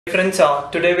Friends,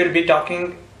 today we'll be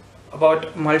talking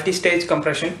about multi-stage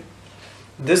compression.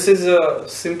 This is a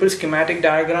simple schematic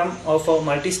diagram of a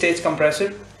multi-stage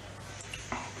compressor.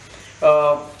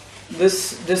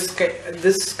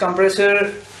 This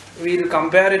compressor, we'll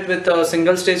compare it with a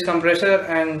single-stage compressor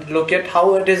and look at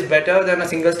how it is better than a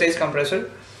single-stage compressor.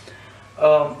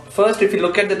 First, if you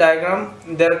look at the diagram,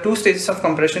 there are two stages of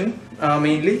compression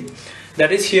mainly.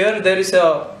 That is, here there is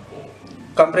a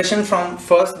compression from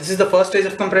first. This is the first stage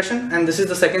of compression and this is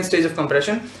the second stage of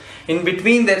compression. In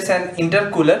between there is an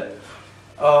intercooler.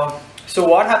 So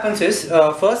what happens is,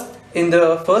 first in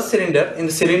the first cylinder, in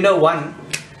the cylinder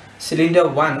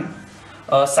 1,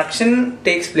 suction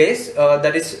takes place.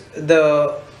 That is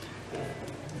the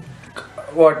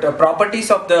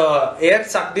properties of the air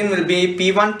sucked in will be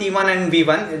P1, T1 and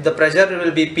V1. The pressure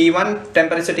will be P1,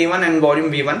 temperature T1 and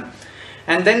volume V1.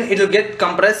 And then it will get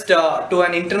compressed to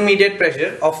an intermediate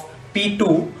pressure of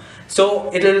P2.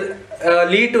 So it will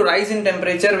lead to rise in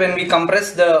temperature when we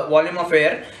compress the volume of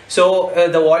air. So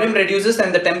the volume reduces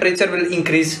and the temperature will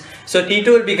increase. So T2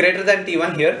 will be greater than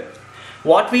T1 here.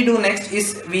 What we do next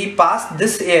is we pass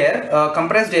this air,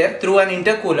 compressed air, through an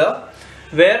intercooler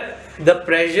where the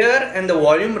pressure and the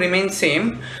volume remain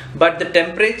same, but the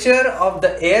temperature of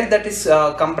the air that is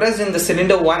compressed in the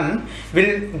cylinder 1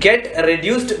 will get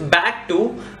reduced back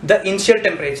to the initial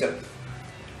temperature.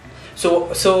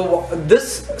 So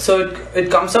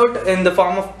it comes out in the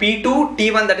form of P2,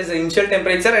 T1, that is the initial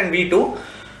temperature, and V2.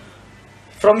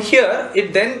 From here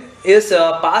it then is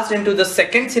passed into the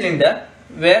second cylinder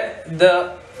where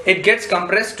it gets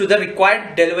compressed to the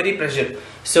required delivery pressure.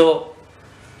 So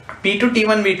P2,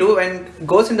 T1, V2 and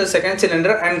goes into the second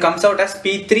cylinder and comes out as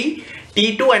P3,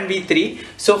 T2 and V3.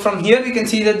 So from here we can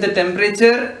see that the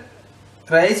temperature,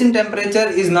 rise in temperature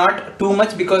is not too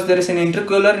much because there is an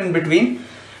intercooler in between.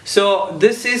 So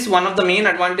this is one of the main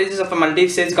advantages of a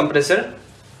multi-stage compressor.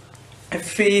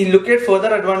 If we look at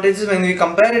further advantages when we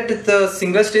compare it with the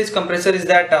single stage compressor, is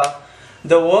that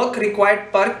the work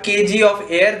required per kg of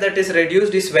air that is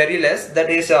reduced is very less. That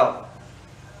is,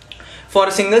 for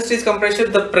a single stage compressor,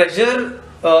 the pressure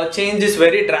change is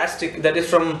very drastic. That is,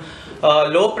 from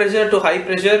low pressure to high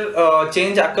pressure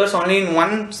change occurs only in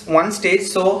one stage.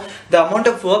 So the amount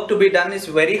of work to be done is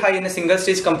very high in a single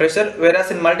stage compressor,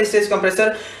 whereas in multi-stage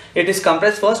compressor it is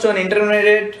compressed first to an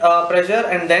intermediate pressure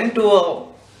and then to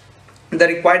the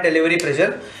required delivery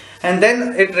pressure, and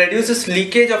then it reduces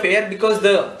leakage of air because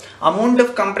the amount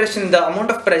of compression, the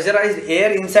amount of pressurized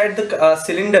air inside the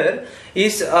cylinder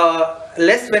is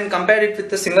less when compared it with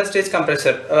the single stage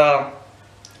compressor.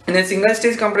 In a single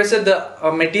stage compressor,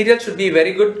 the material should be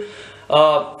very good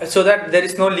so that there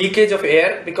is no leakage of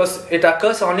air, because it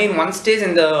occurs only in one stage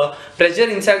and the pressure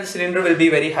inside the cylinder will be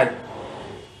very high.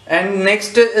 And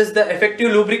next is the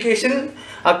effective lubrication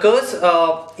occurs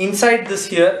inside this.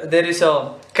 Here there is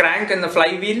a crank and the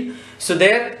flywheel, so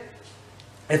there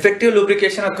effective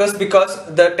lubrication occurs because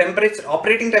the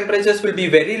operating temperatures will be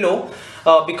very low,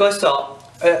 because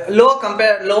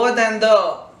lower than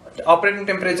the operating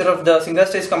temperature of the single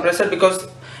stage compressor, because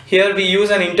here we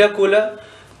use an intercooler,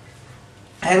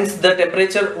 hence the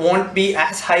temperature won't be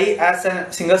as high as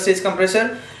a single stage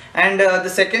compressor. And the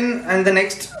second and the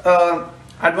next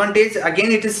advantage,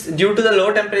 again it is due to the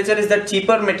low temperature, is that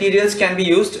cheaper materials can be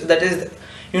used. That is,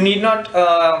 you need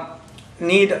not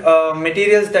need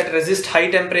materials that resist high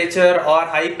temperature or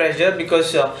high pressure,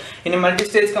 because in a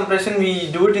multi-stage compression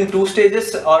we do it in two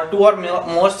stages or two or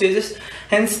more stages,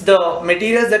 hence the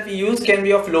materials that we use can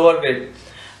be of lower grade.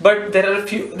 But there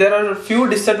are a few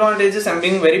disadvantages. I'm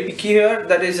being very picky here.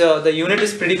 That is, the unit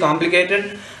is pretty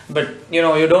complicated, but you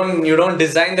don't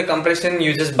design the compression,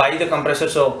 you just buy the compressor,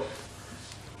 so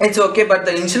it's okay, but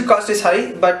the initial cost is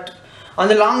high, but on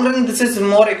the long run this is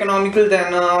more economical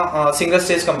than a single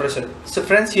stage compressor. So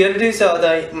friends, here it is an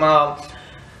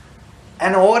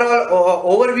overall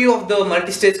overview of the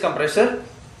multi-stage compressor.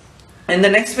 In the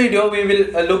next video we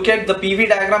will look at the PV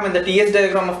diagram and the TS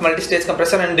diagram of multi-stage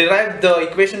compressor and derive the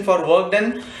equation for work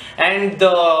done and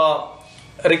the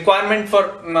requirement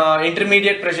for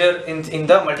intermediate pressure in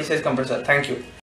the multi-stage compressor. Thank you.